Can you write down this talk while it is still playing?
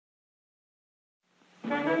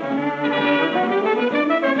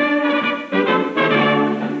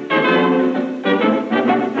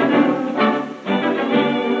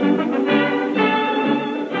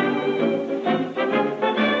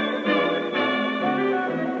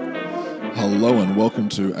Hello and welcome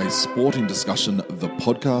to A Sporting Discussion, the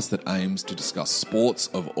podcast that aims to discuss sports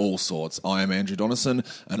of all sorts. I am Andrew Donnison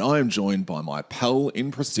and I am joined by my pal in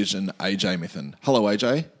precision, AJ Mithen. Hello,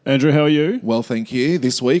 AJ. Andrew, how are you? Well, thank you.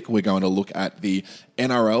 This week we're going to look at the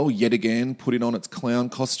NRL yet again putting on its clown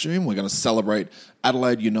costume. We're going to celebrate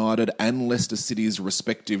Adelaide United and Leicester City's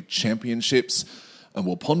respective championships. And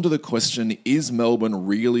we'll ponder the question, is Melbourne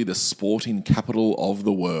really the sporting capital of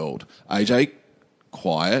the world? AJ,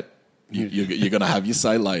 quiet. You're going to have your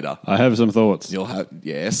say later. I have some thoughts. You'll have,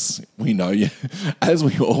 yes, we know you. As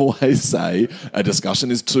we always say, a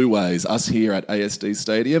discussion is two ways, us here at ASD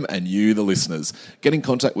Stadium and you, the listeners. Get in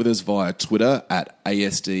contact with us via Twitter at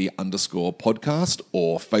ASD_podcast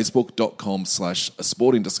or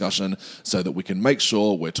Facebook.com/sportingdiscussion so that we can make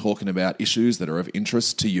sure we're talking about issues that are of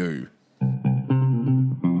interest to you.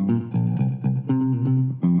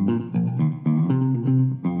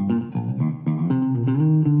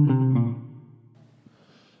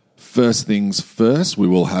 First things first, we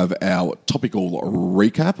will have our topical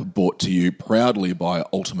recap brought to you proudly by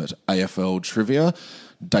Ultimate AFL Trivia.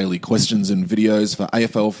 Daily questions and videos for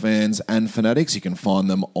AFL fans and fanatics. You can find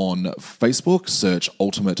them on Facebook. Search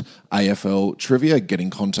Ultimate AFL Trivia. Get in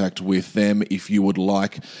contact with them if you would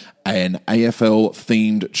like an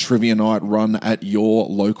AFL-themed trivia night run at your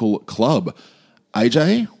local club.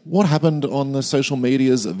 AJ, what happened on the social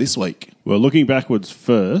medias this week? Well, looking backwards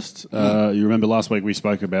first, you remember last week we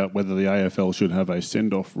spoke about whether the AFL should have a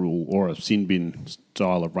send-off rule or a sin bin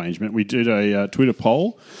style arrangement. We did a Twitter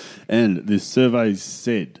poll, and the survey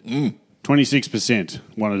said 26%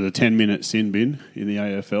 wanted a 10-minute sin bin in the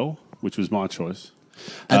AFL, which was my choice.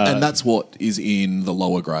 And that's what is in the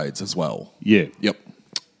lower grades as well. Yeah. Yep.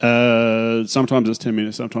 Sometimes it's 10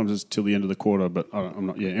 minutes, sometimes it's till the end of the quarter, but I'm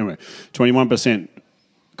not. Yeah, anyway, 21%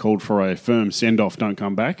 called for a firm send-off, don't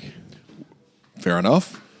come back. Fair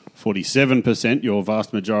enough. 47%, your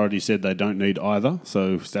vast majority said they don't need either,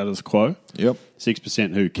 so status quo. Yep.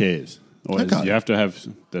 6% who cares. Always, Okay. you have to have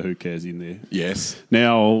the who cares in there. Yes.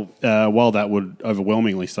 Now, while that would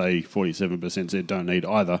overwhelmingly say 47% said don't need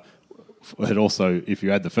either, it also, if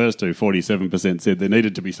you add the first two, 47% said there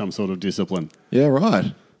needed to be some sort of discipline. Yeah,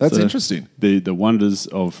 right. That's So, interesting. The wonders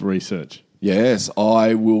of research. Yes,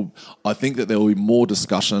 I think that there will be more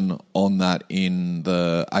discussion on that in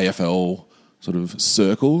the AFL sort of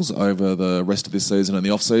circles over the rest of this season and the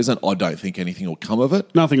off-season. I don't think anything will come of it.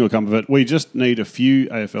 Nothing will come of it. We just need a few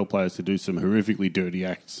AFL players to do some horrifically dirty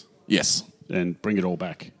acts Yes. and bring it all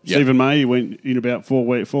back. Yep. Stephen May went in about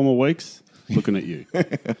 4 more weeks. Looking at you.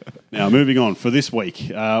 Now, moving on. For this week,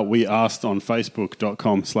 we asked on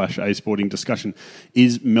Facebook.com/asportingdiscussion,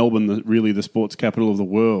 is Melbourne really the sports capital of the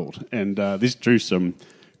world? And this drew some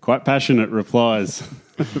quite passionate replies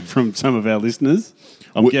from some of our listeners.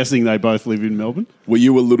 I'm guessing they both live in Melbourne. Were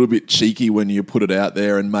you a little bit cheeky when you put it out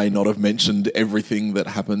there and may not have mentioned everything that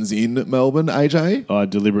happens in Melbourne, AJ? I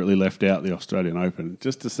deliberately left out the Australian Open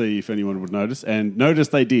just to see if anyone would notice, and notice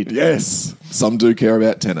they did. Yes. Some do care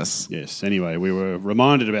about tennis. Yes. Anyway, we were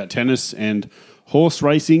reminded about tennis and horse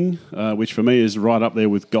racing, which for me is right up there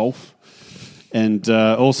with golf, and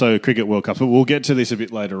also Cricket World Cup. But we'll get to this a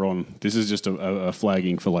bit later on. This is just a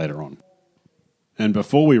flagging for later on. And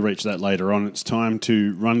before we reach that later on, it's time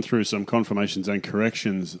to run through some confirmations and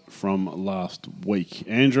corrections from last week.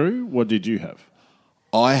 Andrew, what did you have?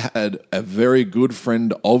 I had a very good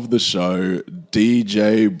friend of the show,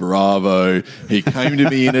 DJ Bravo. He came to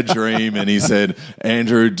me in a dream and he said,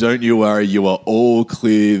 Andrew, don't you worry, you are all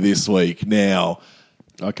clear this week. Now,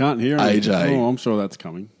 I can't hear anything. AJ. Oh, I'm sure that's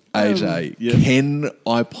coming. AJ, yes. Can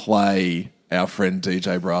I play our friend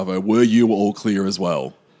DJ Bravo? Were you all clear as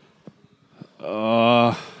well?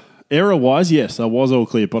 Error-wise, yes, I was all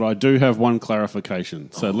clear, but I do have one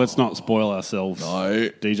clarification. So let's not spoil ourselves. No.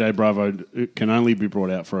 DJ Bravo can only be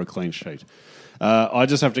brought out for a clean sheet. I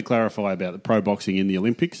just have to clarify about the pro boxing in the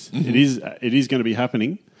Olympics. Mm-hmm. It is going to be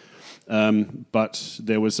happening, but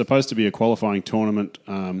there was supposed to be a qualifying tournament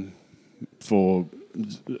for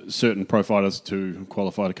certain pro fighters to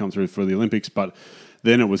qualify to come through for the Olympics, but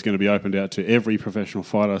then it was going to be opened out to every professional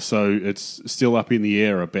fighter, so it's still up in the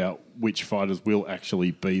air about which fighters will actually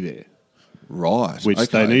be there. Right. Which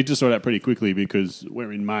okay. they need to sort out pretty quickly because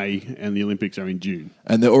we're in May and the Olympics are in June.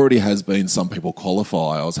 And there already has been some people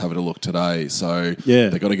qualify. I was having a look today, so Yeah.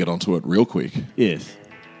 they've got to get onto it real quick. Yes.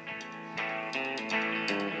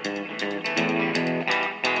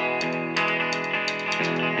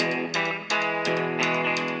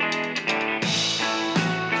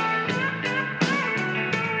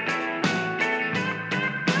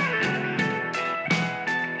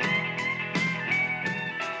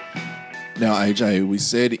 Now, Now, AJ, we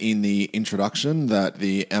said in the introduction that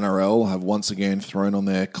the NRL have once again thrown on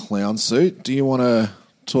their clown suit. Do you want to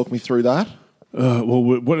talk me through that?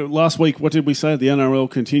 Last week, what did we say? The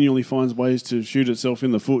NRL continually finds ways to shoot itself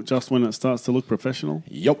in the foot just when it starts to look professional.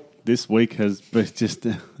 Yep. This week has been just...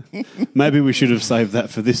 maybe we should have saved that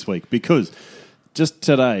for this week, because just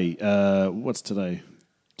today, what's today?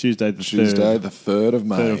 Tuesday the 3rd of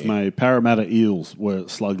May. 3rd of May, Parramatta Eels were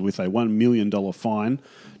slugged with a $1 million fine,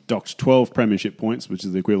 docked 12 premiership points, which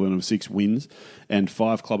is the equivalent of 6 wins, and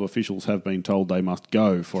 5 club officials have been told they must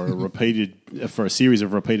go for a series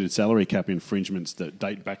of repeated salary cap infringements that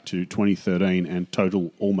date back to 2013 and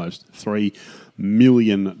total almost $3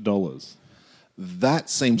 million. That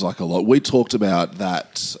seems like a lot. We talked about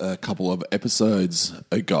that a couple of episodes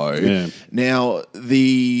ago. Yeah. Now,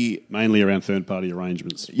 mainly around third-party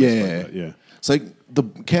arrangements. Yeah. So the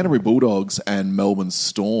Canterbury Bulldogs and Melbourne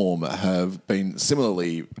Storm have been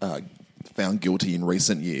similarly found guilty in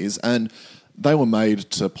recent years, and they were made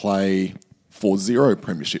to play for 0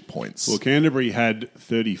 premiership points. Well, Canterbury had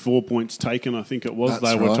 34 points taken, I think it was.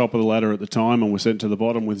 That's they were right. top of the ladder at the time and were sent to the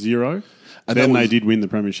bottom with 0. And then they did win the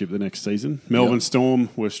premiership the next season. Melbourne Yep. Storm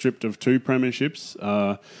were stripped of 2 premierships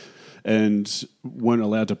and weren't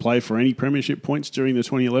allowed to play for any premiership points during the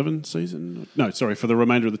 2011 season. No, sorry, for the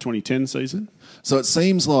remainder of the 2010 season. So it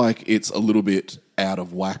seems like it's a little bit out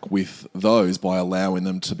of whack with those by allowing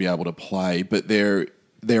them to be able to play, but there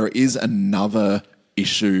is another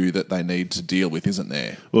issue that they need to deal with, isn't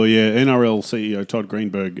there? Well, yeah, NRL CEO Todd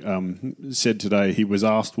Greenberg said today he was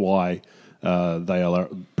asked why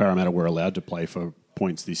Parramatta were allowed to play for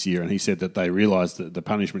points this year, and he said that they realised that the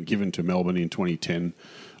punishment given to Melbourne in 2010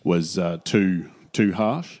 was too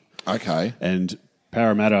harsh. Okay. And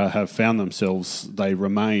Parramatta have found themselves, they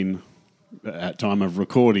remain, at time of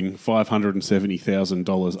recording,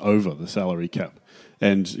 $570,000 over the salary cap.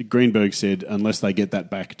 And Greenberg said unless they get that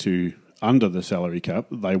back to under the salary cap,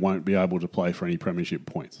 they won't be able to play for any premiership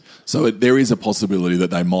points. So there is a possibility that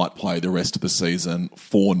they might play the rest of the season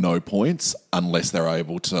for no points unless they're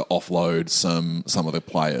able to offload some of the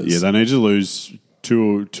players. Yeah, they need to lose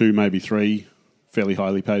two, maybe 3 fairly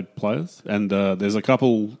highly paid players. And there's a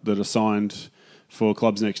couple that are signed for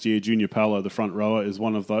clubs next year. Junior Paulo, the front rower, is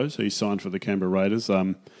one of those. He's signed for the Canberra Raiders.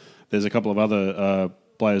 There's a couple of other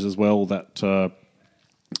players as well that...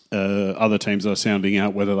 other teams are sounding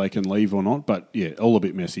out whether they can leave or not, but yeah, all a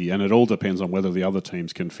bit messy, and it all depends on whether the other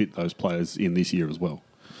teams can fit those players in this year as well.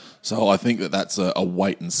 So I think that's a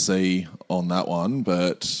wait and see on that one,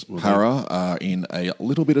 but Para are in a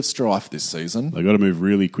little bit of strife this season. They've got to move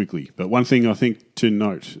really quickly. But one thing I think to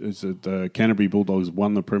note is that the Canterbury Bulldogs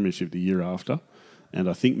won the premiership the year after, and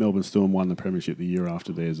I think Melbourne Storm won the premiership the year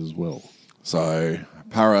after theirs as well. So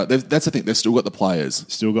Para, that's the thing. They've still got the players.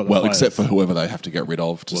 Players. Except for whoever they have to get rid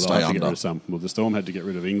of to stay under. Get rid of some. Well, the Storm had to get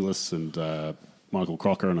rid of Inglis and Michael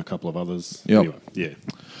Crocker and a couple of others. Yep. Anyway, yeah.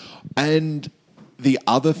 And the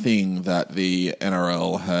other thing that the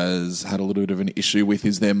NRL has had a little bit of an issue with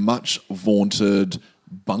is their much vaunted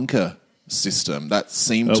bunker system. That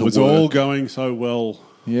seemed to work. It was all going so well.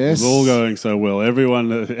 Yes. It was all going so well.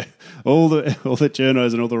 Everyone, all the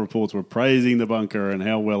journos and all the reports were praising the bunker and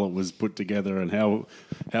how well it was put together and how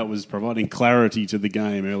it was providing clarity to the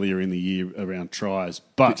game earlier in the year around tries.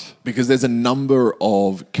 But because there's a number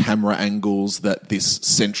of camera angles that this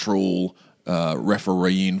central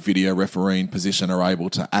video refereeing position are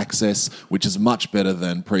able to access, which is much better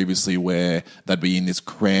than previously where they'd be in this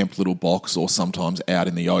cramped little box or sometimes out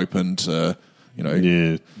in the open to...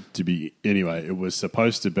 Anyway, it was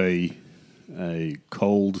supposed to be a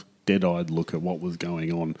cold, dead-eyed look at what was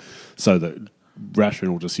going on so that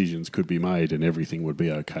rational decisions could be made and everything would be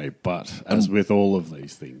okay. But as with all of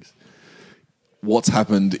these things... What's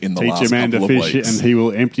happened in the last couple of weeks... Teach a man to fish and he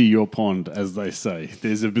will empty your pond, as they say.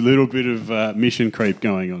 There's a little bit of mission creep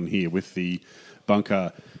going on here with the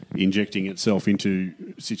bunker injecting itself into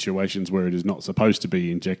situations where it is not supposed to be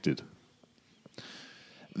injected.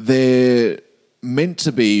 They're meant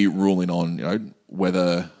to be ruling on,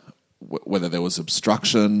 whether there was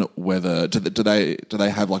obstruction, whether do they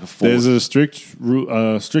have like a full... There's a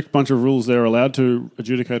strict bunch of rules they're allowed to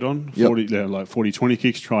adjudicate on. Yep. 40-20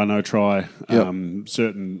 kicks, try no try, Yep.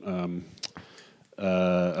 certain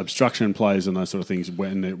obstruction plays and those sort of things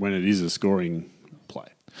when it is a scoring play.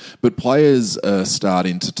 But players are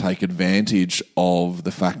starting to take advantage of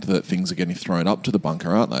the fact that things are getting thrown up to the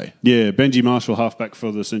bunker, aren't they? Yeah, Benji Marshall, halfback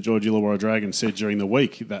for the St George Illawarra Dragons, said during the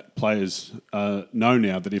week that players know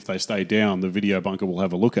now that if they stay down, the video bunker will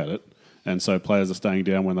have a look at it. And so players are staying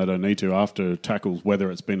down when they don't need to after tackles, whether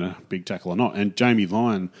it's been a big tackle or not. And Jamie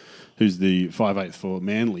Lyon, who's the 5'8" for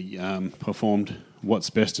Manly, performed what's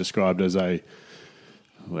best described as an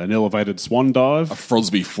elevated swan dive. A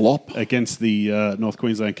Frosby flop. Against the North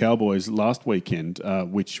Queensland Cowboys last weekend,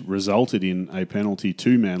 which resulted in a penalty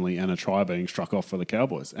to Manly and a try being struck off for the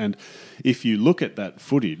Cowboys. And if you look at that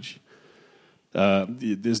footage,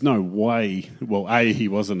 there's no way. Well, A, he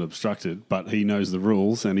wasn't obstructed, but he knows the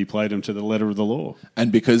rules and he played them to the letter of the law. And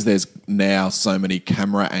because there's now so many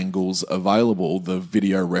camera angles available, the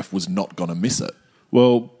video ref was not going to miss it.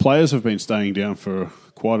 Well, players have been staying down for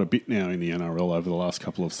quite a bit now in the NRL over the last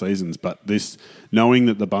couple of seasons, but this, knowing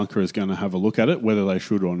that the bunker is going to have a look at it, whether they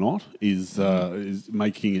should or not, is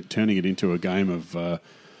turning it into a game of.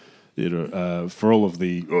 For all of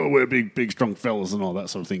the, we're big, strong fellas and all that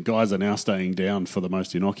sort of thing, guys are now staying down for the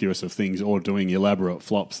most innocuous of things or doing elaborate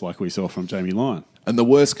flops like we saw from Jamie Lyon. And the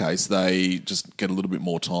worst case, they just get a little bit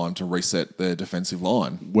more time to reset their defensive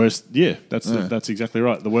line. That's exactly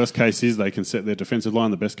right. The worst case is they can set their defensive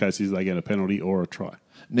line. The best case is they get a penalty or a try.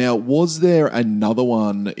 Now, was there another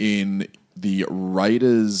one in the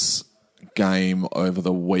Raiders game over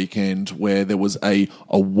the weekend where there was a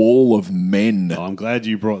wall of men? I'm glad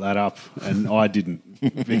you brought that up, and I didn't,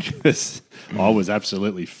 because I was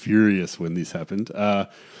absolutely furious when this happened.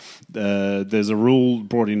 There's a rule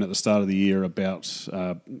brought in at the start of the year about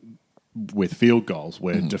with field goals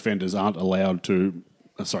where defenders aren't allowed to.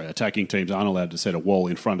 Attacking teams aren't allowed to set a wall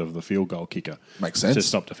in front of the field goal kicker. Makes sense. To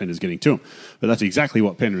stop defenders getting to them. But that's exactly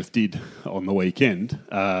what Penrith did on the weekend,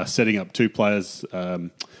 setting up two players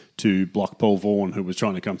to block Paul Vaughan, who was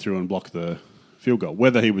trying to come through and block the field goal.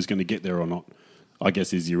 Whether he was going to get there or not, I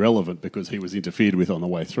guess, is irrelevant because he was interfered with on the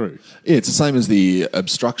way through. Yeah, it's the same as the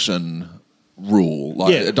obstruction rule.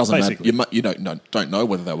 It doesn't basically matter. You don't know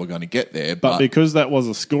whether they were going to get there, but because that was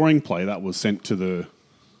a scoring play, that was sent to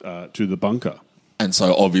the bunker. And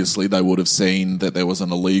so obviously they would have seen that there was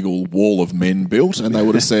an illegal wall of men built, and they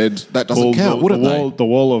would have said that doesn't count, wouldn't they? The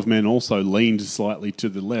wall of men also leaned slightly to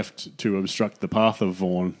the left to obstruct the path of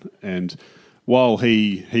Vaughan, and while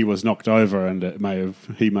he was knocked over, and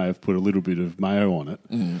he may have put a little bit of mayo on it,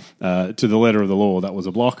 to the letter of the law, that was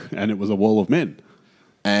a block, and it was a wall of men.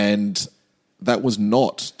 And that was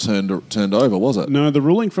not turned over, was it? No, the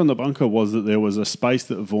ruling from the bunker was that there was a space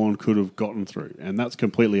that Vaughan could have gotten through, and that's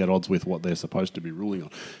completely at odds with what they're supposed to be ruling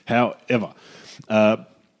on. However,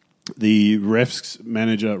 the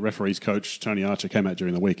referees coach, Tony Archer, came out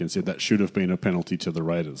during the week and said that should have been a penalty to the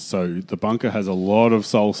Raiders. So the bunker has a lot of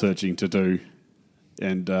soul-searching to do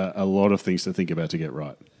and a lot of things to think about to get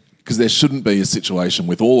right. Because there shouldn't be a situation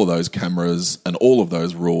with all of those cameras and all of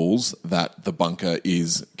those rules that the bunker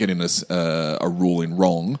is getting us a ruling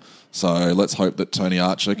wrong. So let's hope that Tony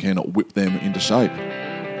Archer can whip them into shape.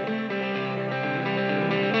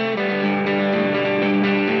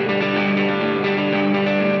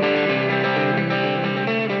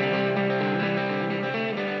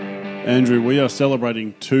 Andrew, we are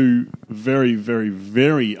celebrating two very, very,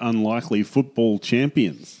 very unlikely football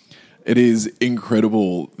champions. It is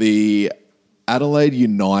incredible. The Adelaide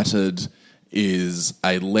United is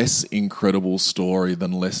a less incredible story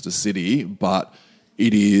than Leicester City, but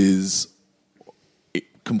it is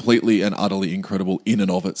completely and utterly incredible in and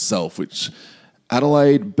of itself, which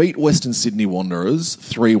Adelaide beat Western Sydney Wanderers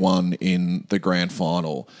 3-1 in the grand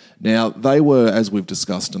final. Now, they were, as we've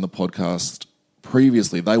discussed in the podcast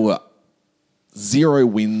previously, they were 0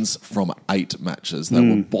 wins from 8 matches. They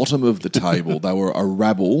were bottom of the table. They were a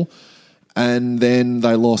rabble. And then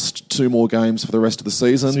they lost 2 more games for the rest of the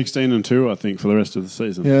season. 16-2, I think, for the rest of the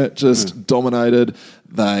season. Yeah, dominated.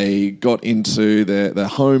 They got into their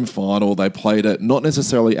home final. They played it not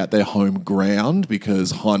necessarily at their home ground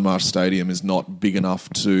because Hindmarsh Stadium is not big enough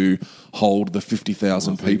to hold the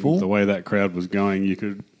 50,000 people. The way that crowd was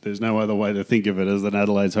going, there's no other way to think of it as than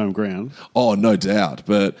Adelaide's home ground. Oh, no doubt.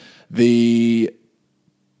 But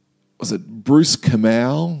was it Bruce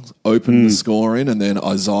Kamau opened the scoring, and then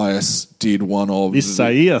Isaias did one of...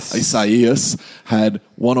 Isaias had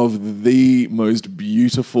one of the most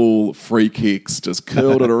beautiful free kicks, just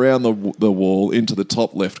curled it around the wall into the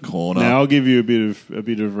top left corner. Now, I'll give you a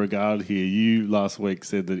bit of regard here. You last week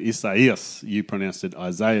said that Isaias, you pronounced it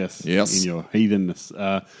Isaias in your heathenness,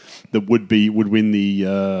 that would win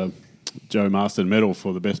the Joe Marston medal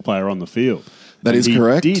for the best player on the field. That is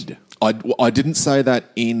correct. He did. I didn't say that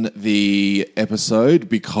in the episode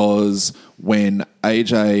because when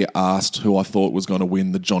AJ asked who I thought was going to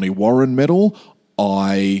win the Johnny Warren medal,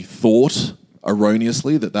 I thought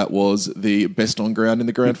erroneously that was the best on ground in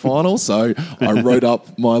the grand final. So I wrote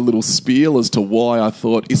up my little spiel as to why I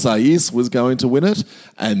thought Isaias was going to win it,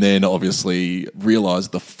 and then obviously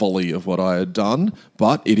realised the folly of what I had done.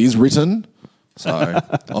 But it is written, so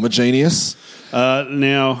I'm a genius.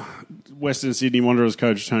 Now, Western Sydney Wanderers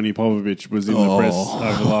coach Tony Popovich was in the press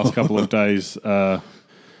over the last couple of days,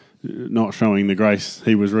 not showing the grace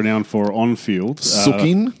he was renowned for on field.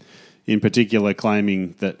 Sooking? In particular,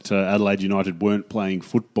 claiming that Adelaide United weren't playing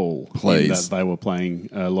football. Please. That they were playing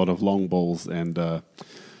a lot of long balls. And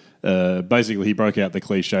basically, he broke out the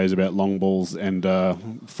cliches about long balls and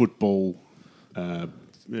football.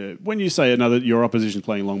 When you say your opposition's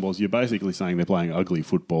playing long balls, you're basically saying they're playing ugly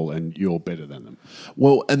football and you're better than them.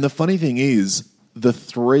 Well, and the funny thing is, the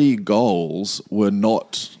 3 goals were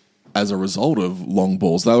not as a result of long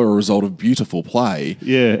balls. They were a result of beautiful play.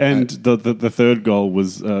 Yeah, and the third goal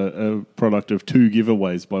was a product of 2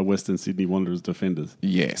 giveaways by Western Sydney Wanderers defenders.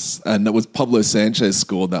 Yes, and it was Pablo Sanchez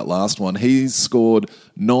scored that last one. He's scored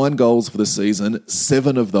 9 goals for the season,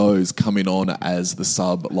 7 of those coming on as the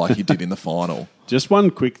sub like he did in the final. Just one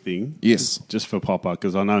quick thing. Yes. Just for Popper,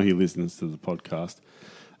 because I know he listens to the podcast.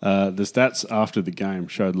 The stats after the game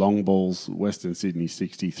showed long balls, Western Sydney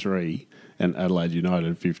 63 and Adelaide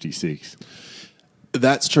United 56.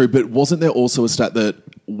 That's true, but wasn't there also a stat that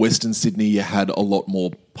Western Sydney had a lot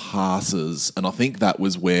more passes? And I think that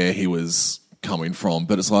was where he was coming from.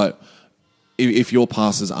 But it's like, if your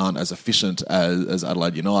passes aren't as efficient as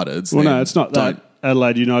Adelaide United's... Well, no, it's not that.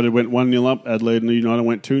 Adelaide United went 1-0 up, Adelaide United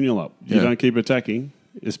went 2-0 up. You don't keep attacking,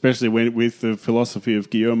 especially with the philosophy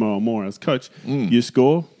of Guillermo Amor as coach. You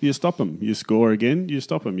score, you stop them. You score again, you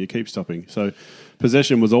stop them. You keep stopping. So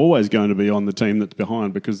possession was always going to be on the team that's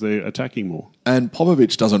behind because they're attacking more. And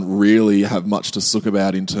Popovich doesn't really have much to sook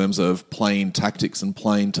about in terms of playing tactics and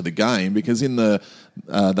playing to the game, because in the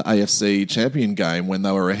AFC champion game when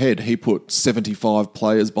they were ahead, he put 75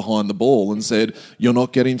 players behind the ball and said, "You're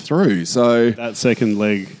not getting through." So that second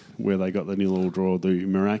leg where they got the 0-0 draw, the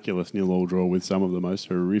miraculous 0-0 draw with some of the most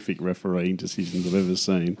horrific refereeing decisions I've ever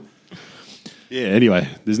seen. Yeah, anyway,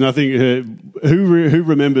 there's nothing... who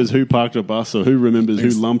remembers who parked a bus or who remembers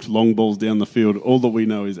who lumped long balls down the field? All that we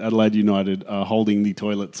know is Adelaide United are holding the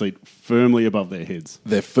toilet seat firmly above their heads.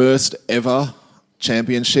 Their first ever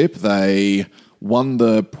championship. They won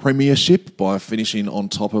the premiership by finishing on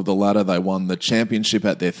top of the ladder. They won the championship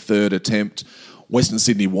at their 3rd attempt. Western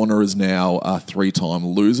Sydney Wanderers now are 3-time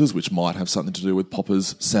losers, which might have something to do with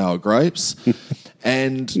Popper's sour grapes.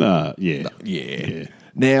 And yeah.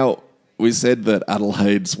 Now, we said that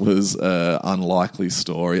Adelaide's was an unlikely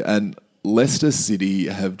story, and Leicester City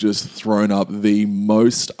have just thrown up the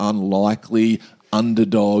most unlikely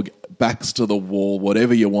underdog, backs to the wall,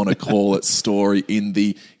 whatever you want to call it, story in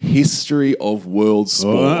the history of world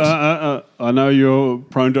sport. I know you're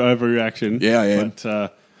prone to overreaction. Yeah, I am.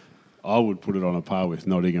 But I would put it on a par with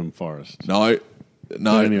Nottingham Forest. No,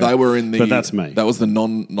 anyway, they were in the... But that's me. That was the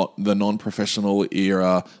non-professional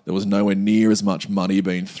era. There was nowhere near as much money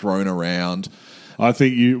being thrown around. I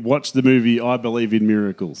think you watch the movie I Believe in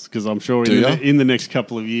Miracles, because I'm sure in the next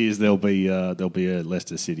couple of years there'll be a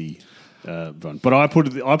Leicester City run. But I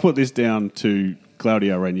put this down to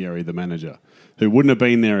Claudio Ranieri, the manager, who wouldn't have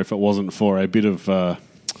been there if it wasn't for a bit of...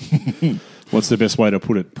 what's the best way to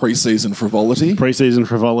put it? Pre-season frivolity? Pre-season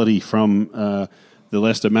frivolity from the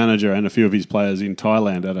Leicester manager and a few of his players in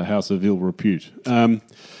Thailand at a house of ill repute.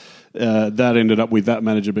 That ended up with that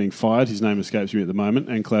manager being fired. His name escapes me at the moment,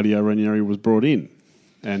 and Claudio Ranieri was brought in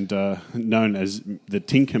and known as the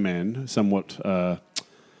Tinker Man, somewhat not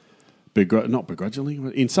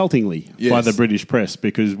begrudgingly, insultingly by the British press,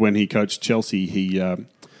 because when he coached Chelsea, he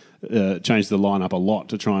changed the lineup a lot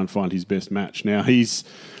to try and find his best match. Now, his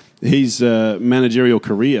managerial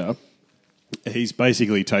career, he's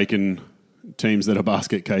basically taken teams that are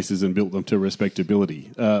basket cases and built them to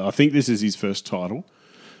respectability. I think this is his first title.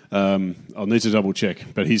 I'll need to double check,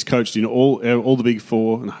 but he's coached in all the big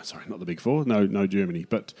four. No, sorry, not the big four. No, Germany,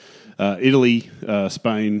 but Italy,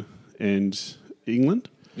 Spain, and England.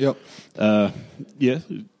 Yep. Yeah.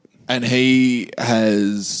 And he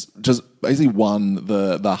has just basically won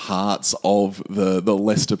the hearts of the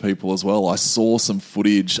Leicester people as well. I saw some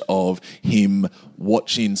footage of him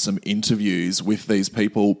watching some interviews with these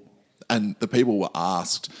people, and the people were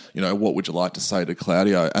asked, what would you like to say to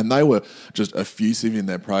Claudio? And they were just effusive in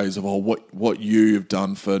their praise of what you've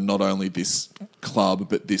done for not only this club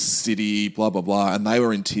but this city, blah blah blah. And they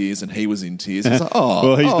were in tears, and he was in tears. He's like,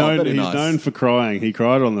 he's known for crying. He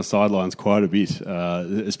cried on the sidelines quite a bit,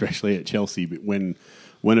 especially at Chelsea. But when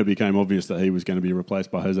it became obvious that he was going to be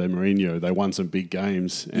replaced by Jose Mourinho, they won some big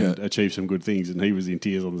games and achieved some good things, and he was in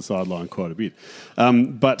tears on the sideline quite a bit.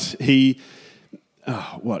 But he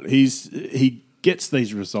gets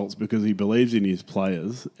these results because he believes in his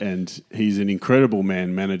players, and he's an incredible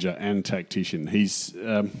manager and tactician. He's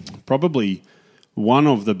probably one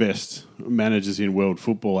of the best managers in world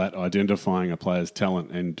football at identifying a player's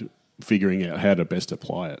talent and figuring out how to best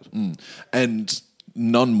apply it. And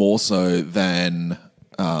none more so than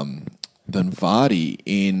Vardy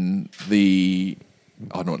in the...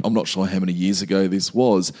 I'm not sure how many years ago this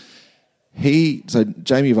was.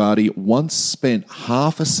 Jamie Vardy once spent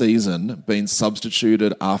half a season being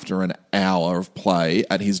substituted after an hour of play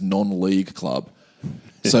at his non-league club.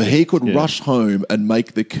 So he could rush home and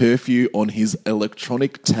make the curfew on his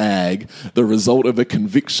electronic tag the result of a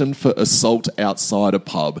conviction for assault outside a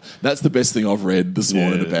pub. That's the best thing I've read this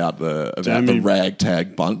morning about the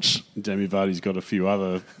ragtag bunch. Jamie Vardy's got a few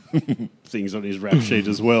other things on his rap sheet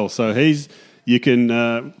as well. So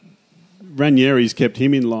Ranieri's kept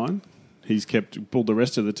him in line. He's pulled the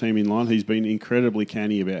rest of the team in line. He's been incredibly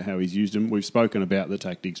canny about how he's used them. We've spoken about the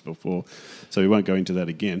tactics before, so we won't go into that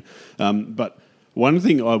again. But one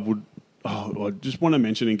thing I just want to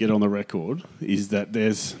mention and get on the record is that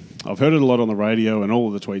I've heard it a lot on the radio and all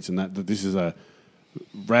of the tweets and that this is a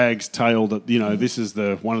rag's tale, that this is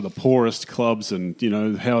one of the poorest clubs, and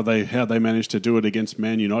how they managed to do it against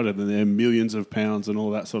Man United and their millions of pounds and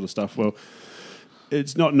all that sort of stuff. Well,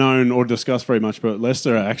 it's not known or discussed very much, but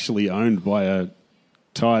Leicester are actually owned by a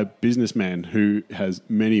Thai businessman who has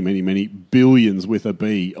many, many, many billions with a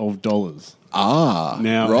B of dollars.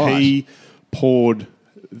 He poured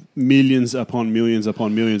millions upon millions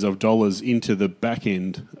upon millions of dollars into the back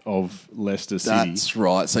end of Leicester City. That's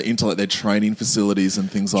right. So into their training facilities and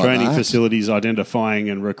things like that. Training facilities, identifying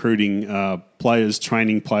and recruiting players,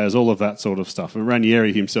 training players, all of that sort of stuff. And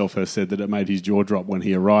Ranieri himself has said that it made his jaw drop when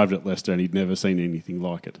he arrived at Leicester and he'd never seen anything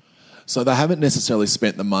like it. So they haven't necessarily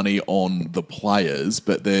spent the money on the players,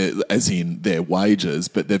 as in their wages,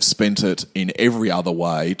 but they've spent it in every other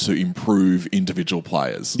way to improve individual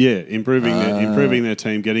players. Yeah, improving their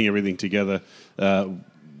team, getting everything together,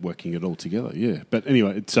 working it all together, yeah. But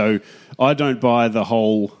anyway, so I don't buy the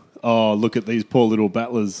whole, look at these poor little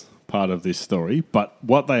battlers part of this story, but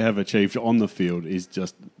what they have achieved on the field is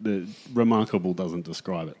just remarkable, doesn't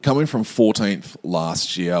describe it. Coming from 14th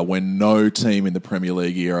last year, when no team in the Premier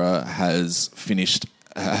League era has finished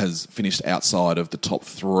outside of the top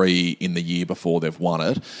three in the year before they've won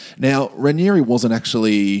it. Now, Ranieri wasn't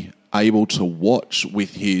actually able to watch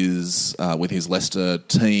with his Leicester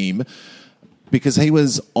team because he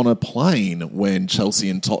was on a plane when Chelsea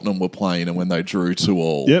and Tottenham were playing and when they drew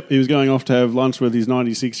 2-2. Yep, he was going off to have lunch with his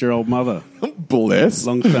 96-year-old mother. Bless.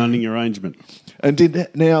 Long-standing arrangement. And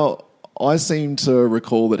now, I seem to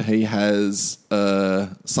recall that he has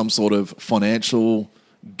some sort of financial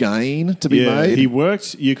gain to be made. He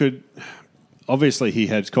worked. Obviously, he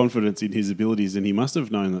had confidence in his abilities, and he must have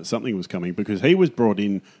known that something was coming because he was brought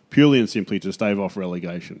in purely and simply to stave off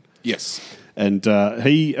relegation. Yes. And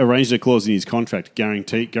he arranged a clause in his contract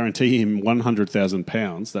guarantee him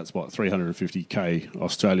 £100,000. That's what, 350k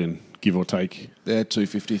Australian, give or take. Yeah,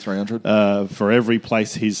 250, 300. For every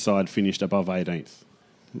place his side finished above 18th.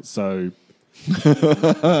 So he's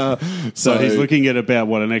looking at about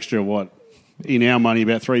an extra in our money,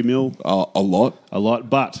 about 3 mil. A lot.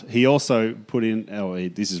 But he also put in,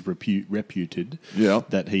 this is reputed,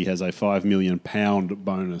 that he has a £5 million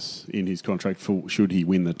bonus in his contract should he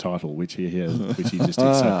win the title, which he just did.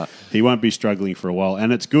 So he won't be struggling for a while.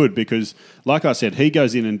 And it's good because, like I said, he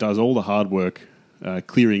goes in and does all the hard work,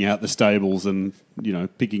 clearing out the stables and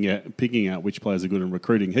picking out which players are good and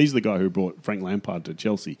recruiting. He's the guy who brought Frank Lampard to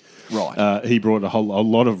Chelsea. Right. He brought a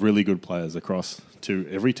lot of really good players across to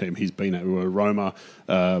every team he's been at, Roma,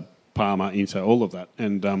 Parma, Inter, all of that.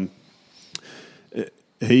 And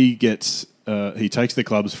he takes the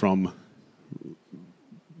clubs from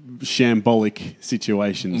shambolic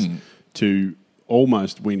situations to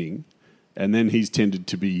almost winning, and then he's tended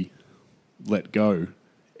to be let go.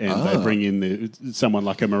 And they bring in someone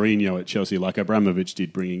like a Mourinho at Chelsea, like Abramovich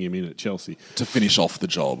did, bringing him in at Chelsea. To finish off the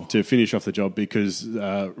job. Because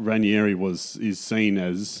Ranieri is seen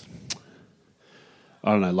as,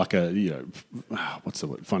 I don't know, like what's the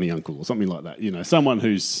word, funny uncle or something like that. Someone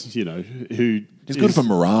who's, He's good for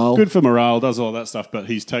morale. Good for morale, does all that stuff, but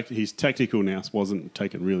his tactical nous wasn't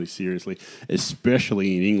taken really seriously,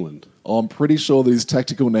 especially in England. I'm pretty sure that his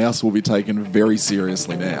tactical nous will be taken very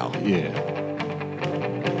seriously now. Yeah.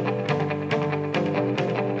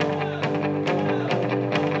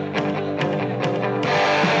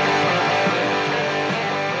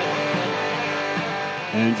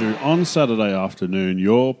 Andrew, on Saturday afternoon,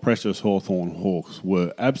 your precious Hawthorn Hawks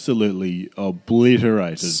were absolutely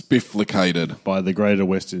obliterated. Spifflicated. By the Greater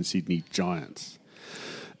Western Sydney Giants.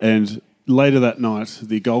 And later that night,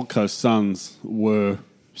 the Gold Coast Suns were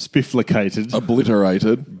spifflicated.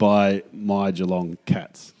 Obliterated. By my Geelong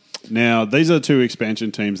Cats. Now, these are two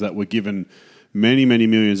expansion teams that were given many, many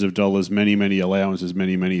millions of dollars, many, many allowances,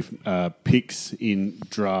 many, many picks in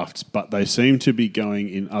drafts, but they seem to be going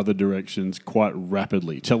in other directions quite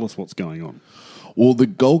rapidly. Tell us what's going on. Well, the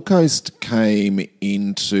Gold Coast came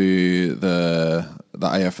into the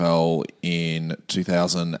AFL in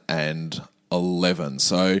 2011.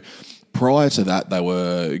 So prior to that, they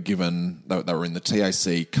were in the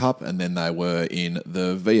TAC Cup, and then they were in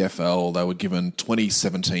the VFL. They were given 20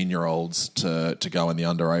 17-year-olds to go in the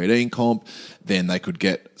under-18 comp. Then they could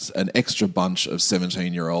get an extra bunch of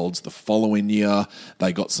 17-year-olds the following year.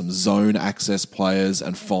 They got some zone access players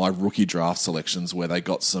and 5 rookie draft selections where they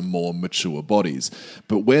got some more mature bodies.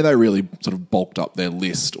 But where they really sort of bulked up their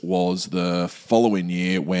list was the following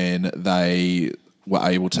year when they were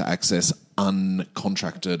able to access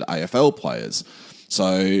uncontracted AFL players.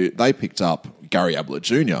 So they picked up Gary Ablett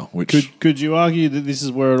Jr., which... Could you argue that this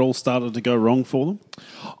is where it all started to go wrong for them?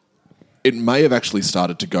 It may have actually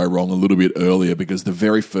started to go wrong a little bit earlier, because the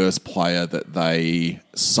very first player that they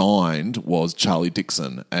signed was Charlie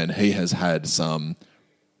Dixon, and he has had some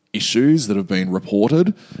issues that have been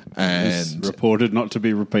reported. And reported, not to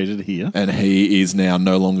be repeated here. And he is now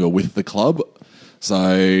no longer with the club.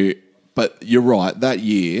 So... But you're right, that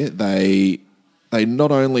year they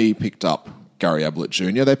not only picked up Gary Ablett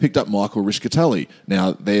Jr., they picked up Michael Rischitelli.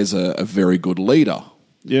 Now, there's a very good leader.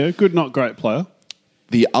 Yeah, good, not great player.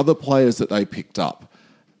 The other players that they picked up,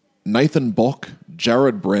 Nathan Bock,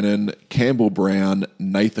 Jared Brennan, Campbell Brown,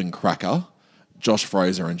 Nathan Cracker, Josh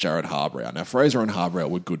Fraser and Jared Harbrow. Now, Fraser and Harbrow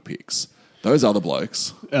were good picks. Those other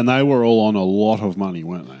blokes... And they were all on a lot of money,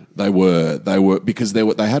 weren't they? They were, because they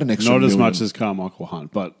had an extra Not as million. much as Carmichael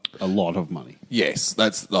Hunt, but a lot of money. Yes,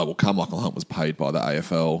 Carmichael Hunt was paid by the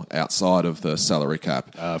AFL outside of the salary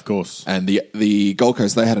cap. Of course. And the Gold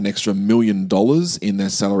Coast, they had an extra $1 million in their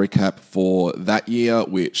salary cap for that year,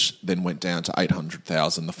 which then went down to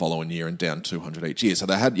 $800,000 the following year and down $200,000 each year. So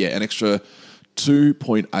they had, an extra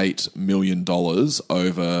 $2.8 million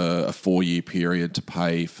over a 4-year period to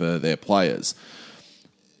pay for their players.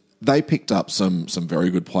 They picked up some very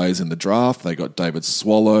good players in the draft. They got David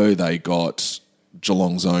Swallow. They got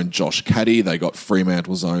Geelong's own Josh Caddy. They got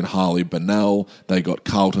Fremantle's own Harley Bennell. They got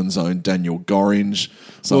Carlton's own Daniel Gorringe.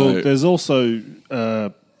 So there's also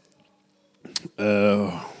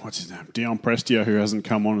what's his name? Dion Prestia, who hasn't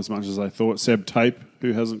come on as much as they thought. Seb Tape,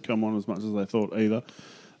 who hasn't come on as much as they thought either.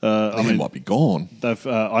 He might be gone.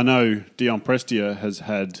 I know Dion Prestia has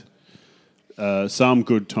had some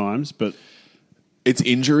good times, but it's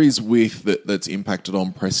injuries that's impacted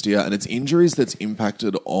on Prestia, and it's injuries that's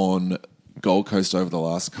impacted on Gold Coast over the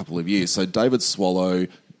last couple of years. So David Swallow,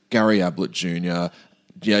 Gary Ablett Jr.,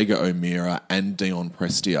 Diego O'Meara, and Dion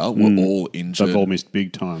Prestia were all injured. They've all missed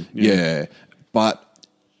big time. Yeah, but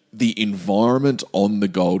the environment on the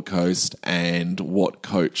Gold Coast and what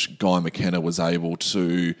coach Guy McKenna was able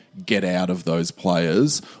to get out of those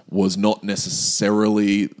players was not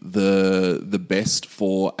necessarily the best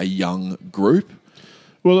for a young group.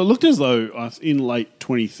 Well, it looked as though in late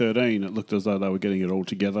 2013, it looked as though they were getting it all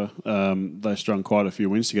together. They strung quite a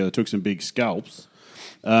few wins together, took some big scalps.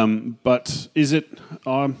 But is it...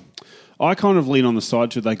 I kind of lean on the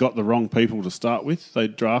side to they got the wrong people to start with. They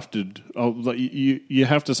drafted... you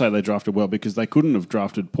have to say they drafted well, because they couldn't have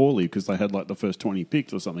drafted poorly because they had like the first 20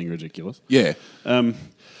 picks or something ridiculous. Yeah.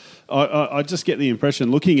 I just get the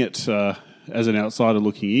impression, looking at, as an outsider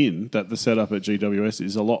looking in, that the setup at GWS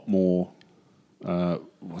is a lot more...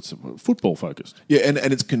 football focused. Yeah, and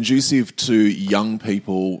it's conducive to young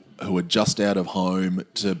people who are just out of home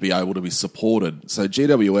to be able to be supported. So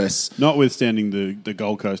GWS... Notwithstanding the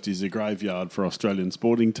Gold Coast is a graveyard for Australian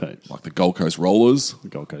sporting teams. Like the Gold Coast Rollers. The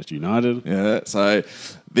Gold Coast United. Yeah, so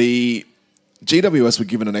the GWS were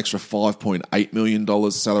given an extra $5.8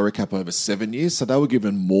 million salary cap over 7 years, so they were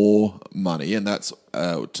given more money, and that's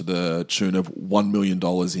to the tune of $1 million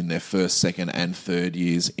in their first, second and third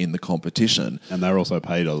years in the competition. And they're also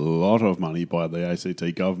paid a lot of money by the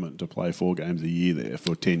ACT government to play 4 games a year there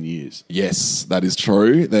for 10 years. Yes, that is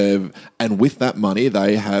true. And with that money,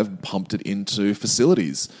 they have pumped it into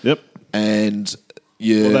facilities. Yep. And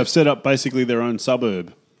they've set up basically their own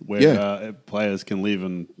suburb where players can live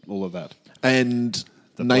and all of that. And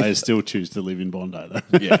the players still choose to live in Bondi, though.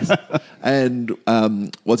 Yes. And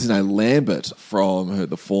what's his name? Lambert, from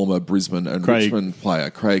the former Brisbane and Richmond player,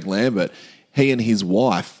 Craig Lambert, he and his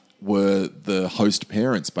wife were the host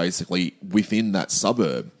parents, basically, within that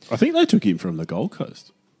suburb. I think they took him from the Gold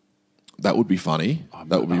Coast. That would be funny.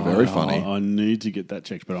 That would be very funny. I need to get that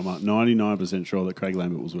checked, but I'm 99% sure that Craig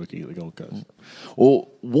Lambert was working at the Gold Coast. Well,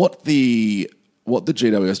 what the what the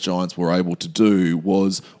GWS Giants were able to do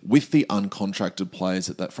was, with the uncontracted players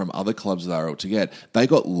that from other clubs they were able to get, they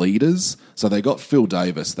got leaders. So they got Phil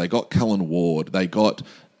Davis, they got Callan Ward, they got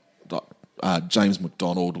James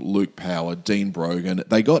McDonald, Luke Power, Dean Brogan.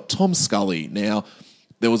 They got Tom Scully. Now,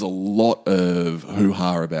 there was a lot of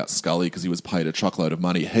hoo-ha about Scully because he was paid a truckload of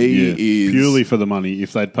money. He is... purely for the money.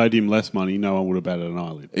 If they'd paid him less money, no one would have batted an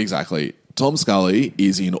eyelid. Exactly. Tom Scully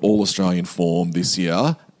is in all-Australian form this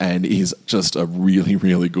year and is just a really,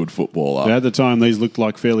 really good footballer. At the time, these looked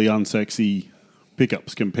like fairly unsexy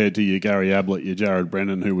pickups compared to your Gary Ablett, your Jared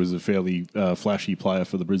Brennan, who was a fairly flashy player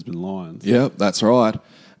for the Brisbane Lions. Yeah, that's right.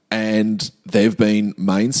 And they've been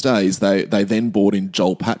mainstays. They then brought in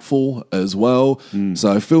Joel Patfull as well.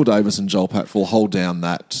 So Phil Davis and Joel Patfull hold down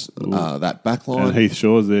that back line. And Heath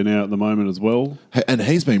Shaw's there now at the moment as well. And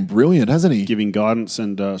he's been brilliant, hasn't he? Giving guidance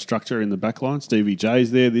and structure in the back line. Stevie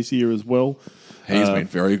J's there this year as well. He's been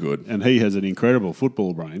very good. And he has an incredible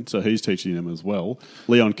football brain, so he's teaching them as well.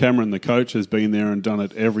 Leon Cameron, the coach, has been there and done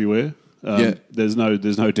it everywhere. There's no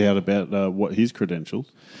doubt about what his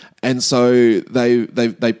credentials. And so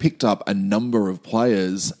they picked up a number of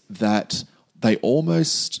players that they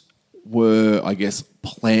almost were, I guess,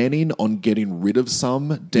 planning on getting rid of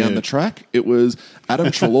some down the track. It was Adam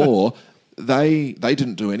Treloar. They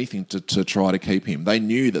didn't do anything to try to keep him. They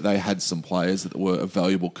knew that they had some players that were a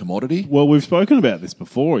valuable commodity. Well, we've spoken about this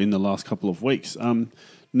before in the last couple of weeks.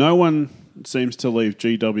 No one seems to leave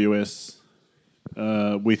GWS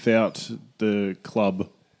without the club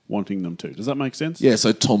wanting them to. Does that make sense? Yeah,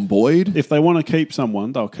 so Tom Boyd. If they want to keep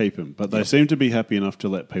someone, they'll keep him. But they seem to be happy enough to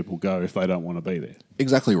let people go if they don't want to be there.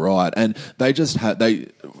 Exactly right. And they just had,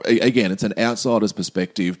 again, it's an outsider's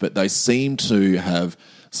perspective, but they seem to have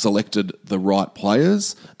selected the right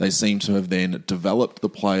players. They seem to have then developed the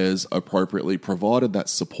players appropriately, provided that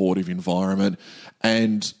supportive environment.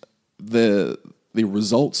 And the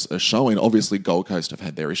results are showing. Obviously, Gold Coast have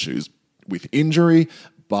had their issues with injury,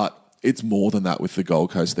 but it's more than that with the Gold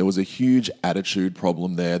Coast. There was a huge attitude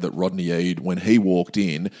problem there that Rodney Eade, when he walked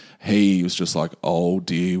in, he was just like, oh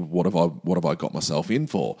dear, what have I got myself in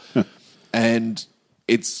for? And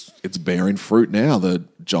it's bearing fruit now. The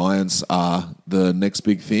Giants are the next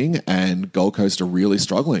big thing and Gold Coast are really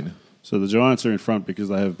struggling. So the Giants are in front because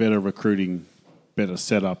they have better recruiting, better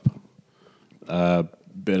setup,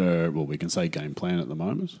 better, well, we can say game plan at the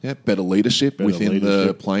moment. Yeah, better leadership within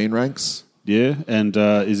the playing ranks. Yeah, and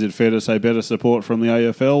is it fair to say better support from the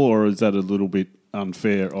AFL, or is that a little bit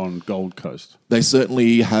unfair on Gold Coast? They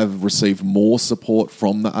certainly have received more support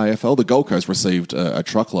from the AFL. The Gold Coast received a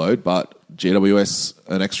truckload, but GWS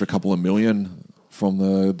an extra couple of million from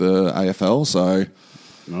the AFL. So,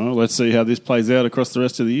 well, let's see how this plays out across the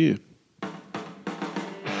rest of the year.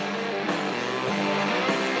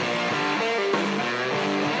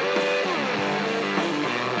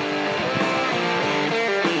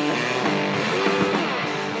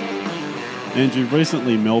 Andrew,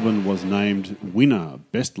 recently Melbourne was named winner,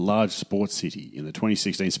 Best Large Sports City in the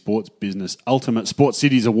 2016 Sports Business Ultimate Sports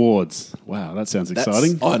Cities Awards. Wow, that sounds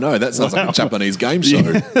exciting. I know, that sounds like a Japanese game show.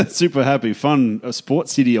 Yeah, super happy, fun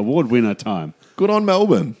Sports City Award winner time. Good on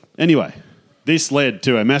Melbourne. Anyway, this led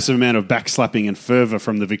to a massive amount of backslapping and fervour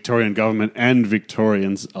from the Victorian government and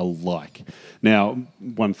Victorians alike. Now,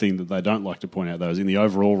 one thing that they don't like to point out, though, is in the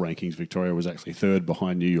overall rankings, Victoria was actually third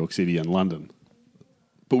behind New York City and London.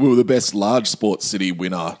 But we were the best large sports city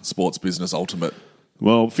winner, Sports Business Ultimate.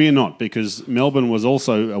 Well, fear not, because Melbourne was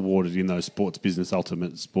also awarded in those Sports Business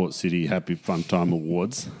Ultimate Sports City Happy Fun Time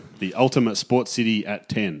Awards, the Ultimate Sports City at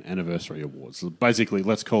 10 Anniversary Awards. So basically,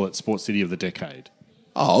 let's call it Sports City of the Decade.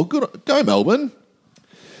 Oh, good. Go Melbourne.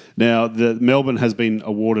 Now, Melbourne has been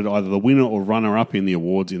awarded either the winner or runner-up in the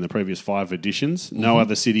awards in the previous 5 editions. Mm-hmm. No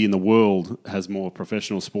other city in the world has more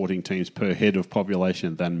professional sporting teams per head of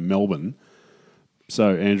population than Melbourne.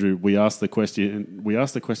 So, Andrew, we asked the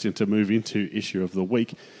question to move into issue of the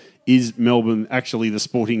week. Is Melbourne actually the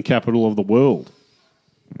sporting capital of the world?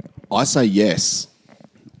 I say yes.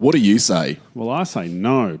 What do you say? Well, I say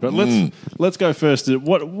no. But let's go first.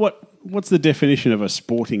 What's the definition of a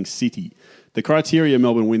sporting city? The criteria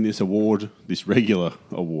Melbourne win this award, this regular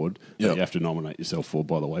award, that you have to nominate yourself for,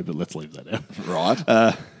 by the way, but let's leave that out.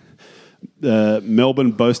 Right.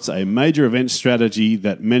 Melbourne boasts a major event strategy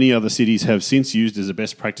that many other cities have since used as a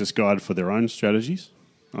best practice guide for their own strategies.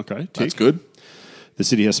 Okay, tick. That's good. The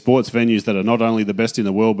city has sports venues that are not only the best in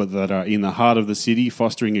the world, but that are in the heart of the city,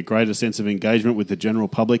 fostering a greater sense of engagement with the general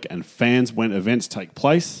public and fans when events take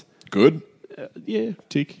place. Good. Yeah,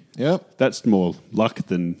 tick. Yep. That's more luck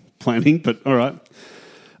than planning, but all right.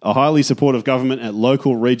 A highly supportive government at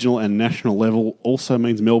local, regional and national level also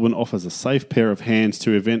means Melbourne offers a safe pair of hands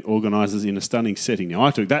to event organisers in a stunning setting. Now, I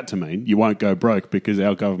took that to mean you won't go broke because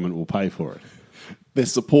our government will pay for it. They're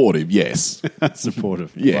supportive, yes.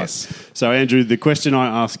 Supportive. Yes. Right. So, Andrew, the question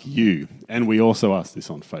I ask you, and we also asked this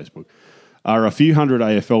on Facebook, are a few hundred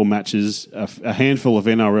AFL matches, a handful of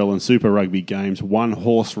NRL and Super Rugby games, one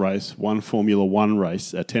horse race, one Formula One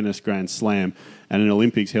race, a tennis Grand Slam, and an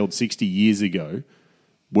Olympics held 60 years ago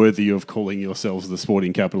worthy of calling yourselves the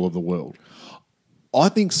sporting capital of the world? I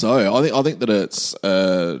think so. I think that it's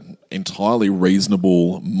an entirely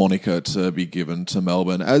reasonable moniker to be given to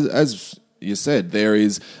Melbourne. As you said, there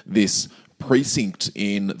is this precinct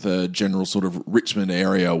in the general sort of Richmond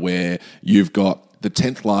area where you've got the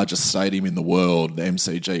 10th largest stadium in the world, the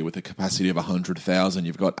MCG, with a capacity of 100,000.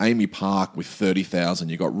 You've got Amy Park with 30,000.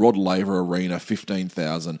 You've got Rod Laver Arena,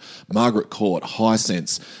 15,000. Margaret Court,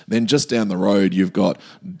 Hisense. Then just down the road, you've got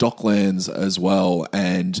Docklands as well.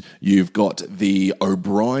 And you've got the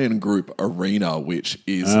O'Brien Group Arena, which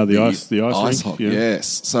is the ice hockey. Yeah.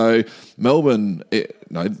 Yes. So Melbourne,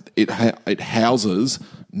 it houses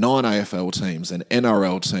 9 AFL teams, an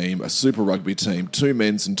NRL team, a Super Rugby team, 2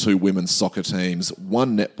 men's and 2 women's soccer teams,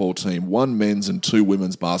 1 netball team, 1 men's and 2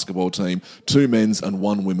 women's basketball team, 2 men's and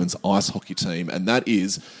 1 women's ice hockey team. And that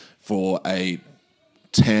is for a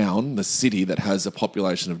town, the city, that has a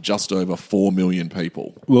population of just over 4 million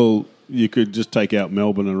people. Well, you could just take out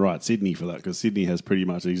Melbourne and write Sydney for that, because Sydney has pretty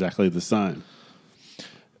much exactly the same.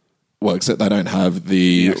 Well, except they don't have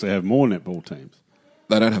You actually have more netball teams.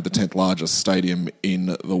 They don't have the 10th largest stadium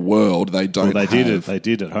in the world. They don't. Well, they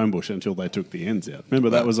did at Homebush until they took the ends out. Remember,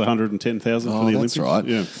 that was 110,000 for the Olympics? That's right.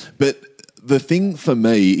 Yeah. But the thing for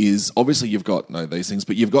me is, obviously you've got these things,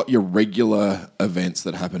 but you've got your regular events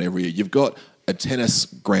that happen every year. You've got a tennis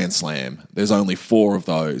Grand Slam. There's only 4 of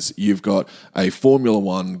those. You've got a Formula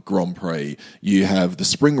One Grand Prix. You have the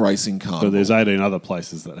Spring Racing Carnival. But there's 18 other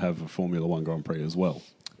places that have a Formula One Grand Prix as well.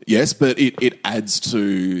 Yes, but it adds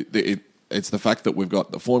to it's the fact that we've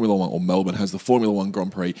got the Formula One, or Melbourne has the Formula One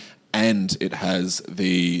Grand Prix, and it has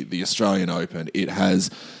the Australian Open. It has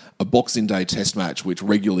a Boxing Day test match, which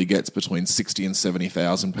regularly gets between 60 and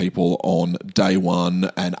 70,000 people on day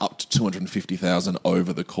one and up to 250,000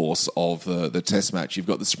 over the course of the test match. You've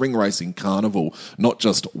got the Spring Racing Carnival, not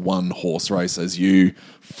just one horse race, as you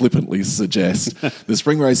flippantly suggest. The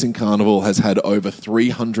Spring Racing Carnival has had over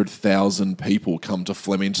 300,000 people come to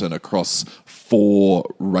Flemington across 4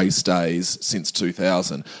 race days since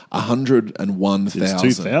 2000. 101,000.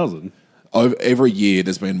 Since 2000? Every year,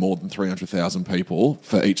 there's been more than 300,000 people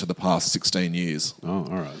for each of the past 16 years. Oh, all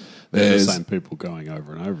right. They're the same people going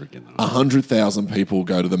over and over again. 100,000 people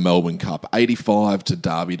go to the Melbourne Cup, 85 to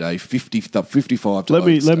Derby Day, 55 to Oaks Let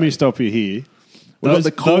Day. me stop you here.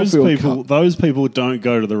 Those people don't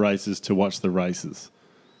go to the races to watch the races.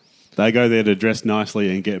 They go there to dress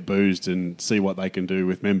nicely and get boozed and see what they can do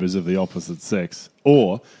with members of the opposite sex,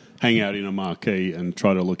 or hang out in a marquee and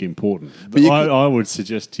try to look important. But I would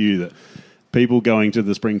suggest to you that people going to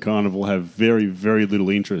the Spring Carnival have very, very little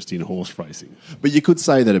interest in horse racing. But you could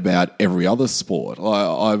say that about every other sport.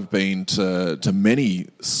 I've been to many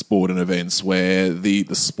sporting events where the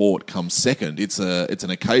sport comes second. It's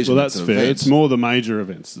an occasion. Well, that's fair. Event. It's more the major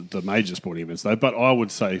events, the major sporting events, though. But I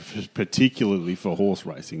would say, particularly for horse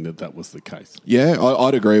racing, that was the case. Yeah,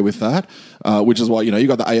 I'd agree with that. Which is why you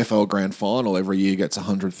got the AFL Grand Final every year gets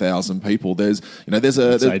 100,000 people. There's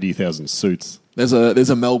 80,000 suits. There's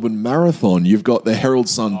a Melbourne Marathon. You've got the Herald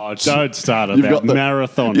Sun. Oh, don't start about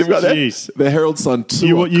marathons. You've got the Herald Sun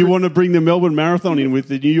tour. You want to bring the Melbourne Marathon in with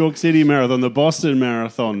the New York City Marathon, the Boston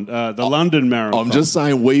Marathon, the London Marathon. I'm just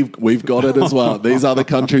saying we've got it as well. These other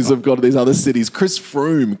countries have got it. These other cities. Chris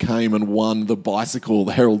Froome came and won the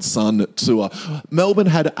Herald Sun tour. Melbourne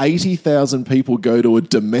had 80,000 people go to a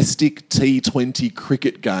domestic T20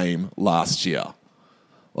 cricket game last year.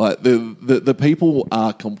 Like the people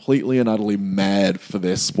are completely and utterly mad for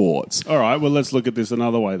their sports. All right, well, let's look at this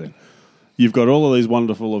another way then. You've got all of these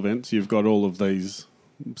wonderful events. You've got all of these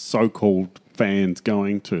so-called fans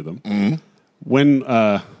going to them. Mm-hmm. When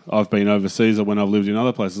I've been overseas or when I've lived in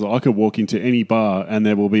other places, I could walk into any bar and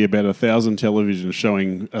there will be about 1,000 televisions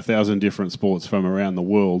showing 1,000 different sports from around the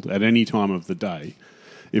world at any time of the day.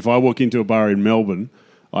 If I walk into a bar in Melbourne,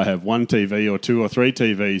 I have 1 TV or 2 or 3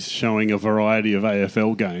 TVs showing a variety of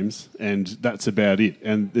AFL games, and that's about it.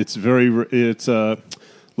 And let's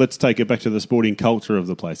take it back to the sporting culture of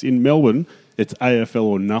the place. In Melbourne, it's AFL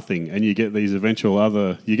or nothing, and you get these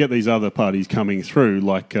other parties coming through.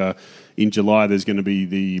 Like in July, there's going to be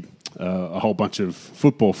the a whole bunch of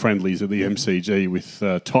football friendlies at the MCG with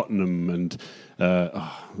Tottenham and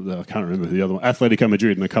I can't remember the other one, Atletico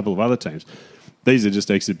Madrid and a couple of other teams. These are just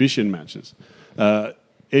exhibition matches.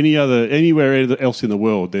 Anywhere else in the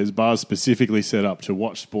world, there's bars specifically set up to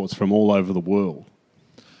watch sports from all over the world.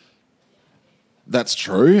 That's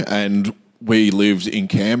true, and we lived in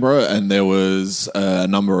Canberra, and there was a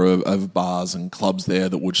number of bars and clubs there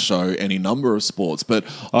that would show any number of sports. But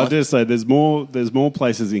I dare say there's more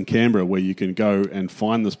places in Canberra where you can go and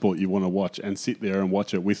find the sport you want to watch and sit there and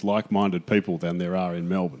watch it with like-minded people than there are in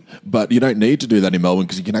Melbourne. But you don't need to do that in Melbourne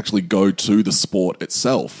because you can actually go to the sport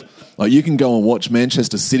itself. Like you can go and watch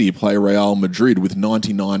Manchester City play Real Madrid with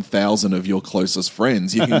 99,000 of your closest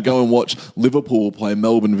friends. You can go and watch Liverpool play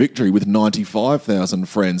Melbourne Victory with 95,000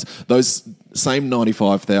 friends. Those same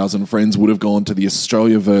 95,000 friends would have gone to the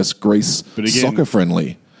Australia versus Greece soccer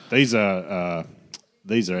friendly. These are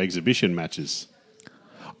exhibition matches,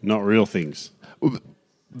 not real things.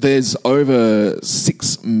 There's over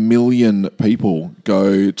 6 million people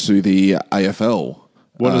go to the AFL.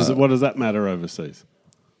 What does that matter overseas?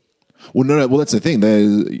 Well, no. Well, that's the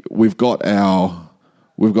thing. We've got our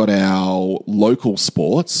local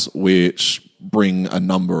sports, which bring a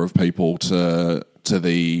number of people to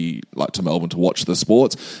Melbourne to watch the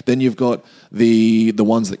sports. Then you've got the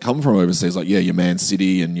ones that come from overseas, like your Man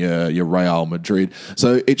City and your Real Madrid.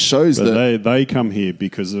 So it shows that they come here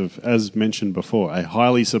because of, as mentioned before, a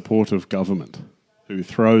highly supportive government who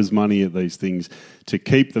throws money at these things to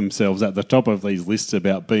keep themselves at the top of these lists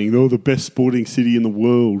about being the best sporting city in the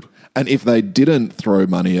world. And if they didn't throw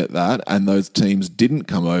money at that and those teams didn't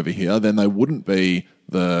come over here, then they wouldn't be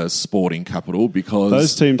the sporting capital because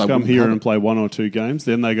those teams come here and play 1 or 2 games,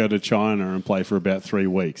 then they go to China and play for about 3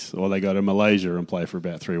 weeks, or they go to Malaysia and play for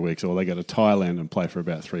about 3 weeks, or they go to Thailand and play for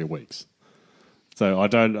about 3 weeks. So I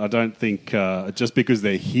don't think just because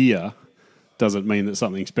they're here doesn't mean that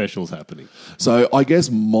something special is happening. So I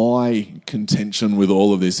guess my contention with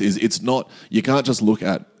all of this is it's not, you can't just look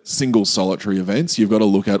at single solitary events. You've got to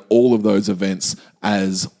look at all of those events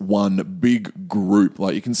as one big group.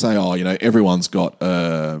 Like you can say, everyone's got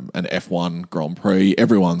an F1 Grand Prix,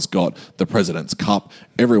 everyone's got the President's Cup,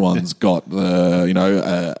 everyone's got the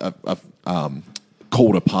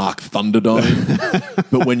Calder Park Thunderdome.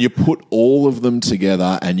 But when you put all of them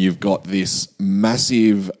together and you've got this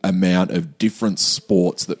massive amount of different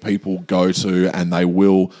sports that people go to and they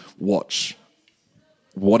will watch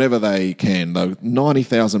whatever they can. Though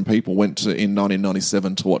 90,000 people went in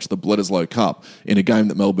 1997 to watch the Bledisloe Cup in a game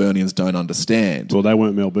that Melburnians don't understand. Well, they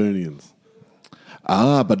weren't Melburnians.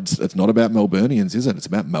 But it's not about Melburnians, is it? It's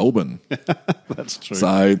about Melbourne. That's true.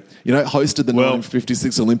 So, hosted the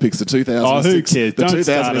 1956 Olympics, the 2006, who cares? the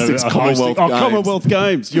 2006 Commonwealth Games. Commonwealth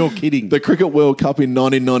Games. You're kidding. The Cricket World Cup in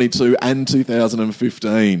 1992 and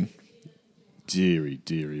 2015.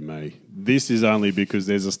 Deary me. This is only because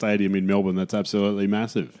there's a stadium in Melbourne that's absolutely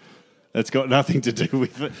massive. It's got nothing to do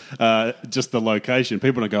with just the location.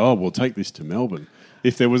 People don't go, we'll take this to Melbourne.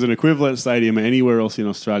 If there was an equivalent stadium anywhere else in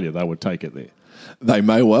Australia, they would take it there. They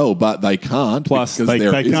may well, but they can't. Plus, they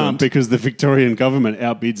can't because the Victorian government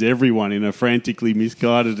outbids everyone in a frantically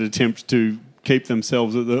misguided attempt to keep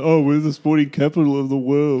themselves at we're the sporting capital of the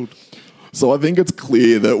world. So I think it's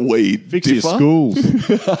clear that we fix your schools.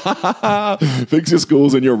 Fix your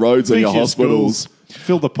schools and your roads and your hospitals.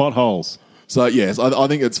 Fill the potholes. So, yes, I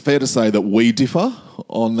think it's fair to say that we differ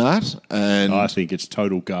on that. And I think it's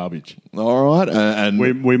total garbage. All right. And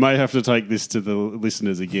we may have to take this to the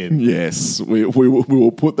listeners again. Yes, we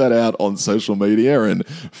will put that out on social media and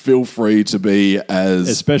feel free to be as...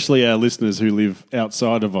 Especially our listeners who live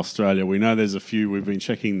outside of Australia. We know there's a few. We've been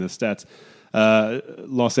checking the stats.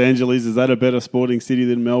 Los Angeles, is that a better sporting city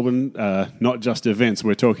than Melbourne? Not just events.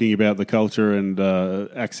 We're talking about the culture and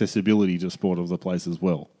accessibility to sport of the place as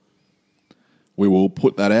well. We will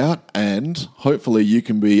put that out and hopefully you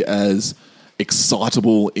can be as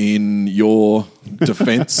excitable in your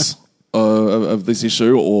defence of this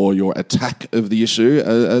issue or your attack of the issue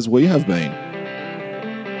as we have been.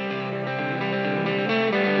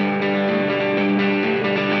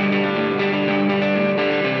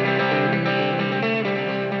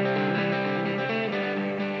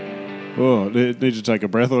 Oh, I need to take a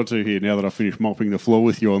breath or two here now that I've finished mopping the floor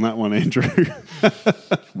with you on that one, Andrew.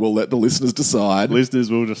 We'll let the listeners decide.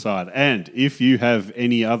 Listeners will decide. And if you have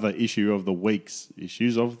any other issue of the week,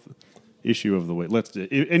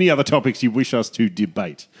 any other topics you wish us to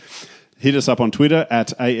debate, hit us up on Twitter at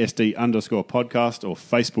ASD_podcast or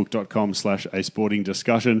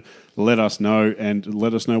Facebook.com/asportingdiscussion. Let us know and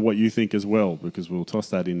let us know what you think as well, because we'll toss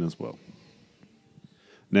that in as well.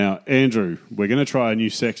 Now, Andrew, we're going to try a new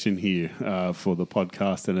section here for the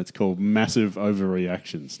podcast, and it's called Massive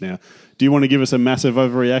Overreactions. Now, do you want to give us a massive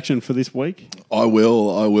overreaction for this week? I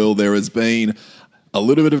will. There has been a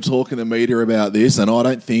little bit of talk in the media about this, and I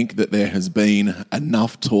don't think that there has been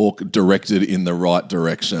enough talk directed in the right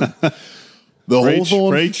direction.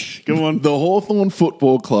 Preach. Come on. The Hawthorn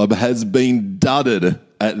Football Club has been dudded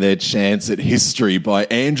at their chance at history by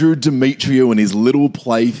Andrew Demetriou and his little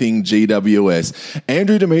plaything GWS.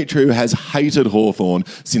 Andrew Demetriou has hated Hawthorn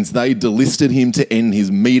since they delisted him to end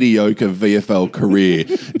his mediocre VFL career.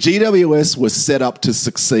 GWS was set up to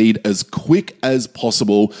succeed as quick as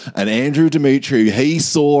possible, and Andrew Demetriou, he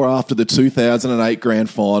saw after the 2008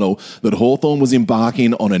 grand final that Hawthorn was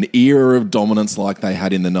embarking on an era of dominance like they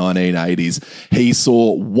had in the 1980s. He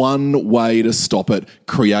saw one way to stop it: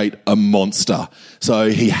 create a monster.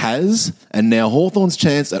 So he has, and now Hawthorn's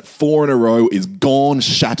chance at 4 in a row is gone,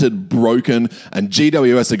 shattered, broken, and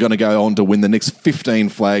GWS are going to go on to win the next 15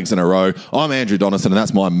 flags in a row. I'm Andrew Donison, and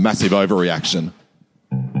that's my massive overreaction.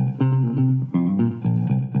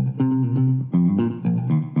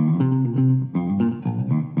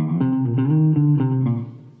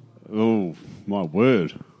 Oh, my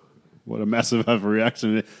word. What a massive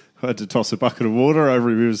overreaction. I had to toss a bucket of water over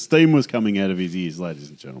him. Steam was coming out of his ears, ladies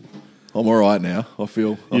and gentlemen. I'm all right now. I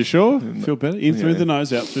feel... You sure? Feel better? In through the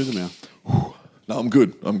nose, out through the mouth. No, I'm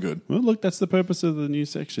good. Well, look, that's the purpose of the new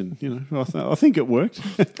section. You know, I think it worked.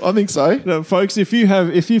 I think so. Now, folks, if you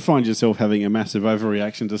find yourself having a massive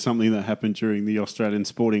overreaction to something that happened during the Australian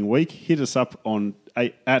Sporting Week, hit us up on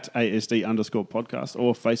at ASD_podcast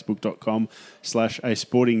or Facebook.com/a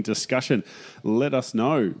sporting discussion. Let us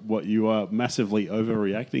know what you are massively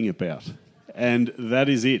overreacting about. And that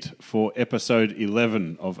is it for episode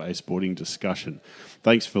 11 of A Sporting Discussion.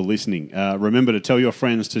 Thanks for listening. Remember to tell your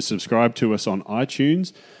friends to subscribe to us on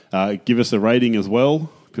iTunes. Give us a rating as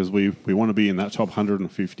well, because we want to be in that top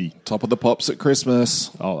 150. Top of the pops at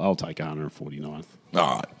Christmas. I'll take 149th.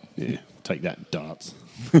 All right. Yeah, take that, darts.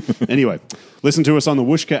 Anyway, listen to us on the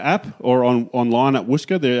Whooshka app or online at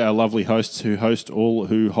Whooshka. They're our lovely hosts who hold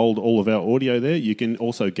all of our audio there. You can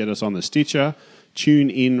also get us on the Stitcher,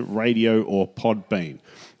 TuneIn Radio, or Podbean.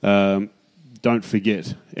 Don't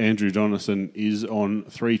forget, Andrew Donison is on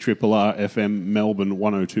 3RRR FM Melbourne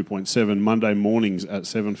 102.7 Monday mornings at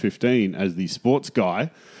 7:15 as the sports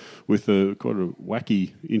guy, with the quite a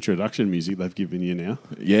wacky introduction music they've given you now.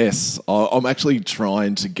 Yes, I'm actually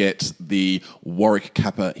trying to get the Warwick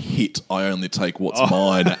Kappa hit "I Only Take What's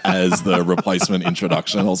Mine" as the replacement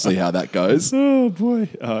introduction. I'll see how that goes. Oh, boy.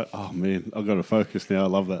 Oh, man, I've got to focus now. I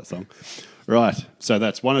love that song. Right, so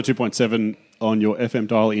that's 102.7 on your FM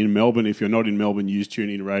dial in Melbourne. If you're not in Melbourne, use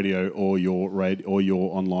TuneIn Radio or your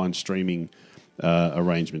online streaming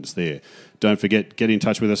arrangements there. Don't forget, get in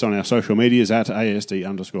touch with us on our social medias at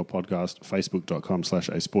ASD_podcast,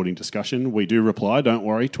 Facebook.com/a sporting discussion. We do reply, don't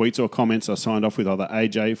worry. Tweets or comments are signed off with either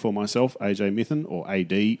AJ for myself, AJ Mithen, or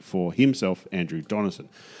AD for himself, Andrew Donison.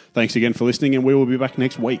 Thanks again for listening, and we will be back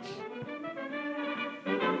next week.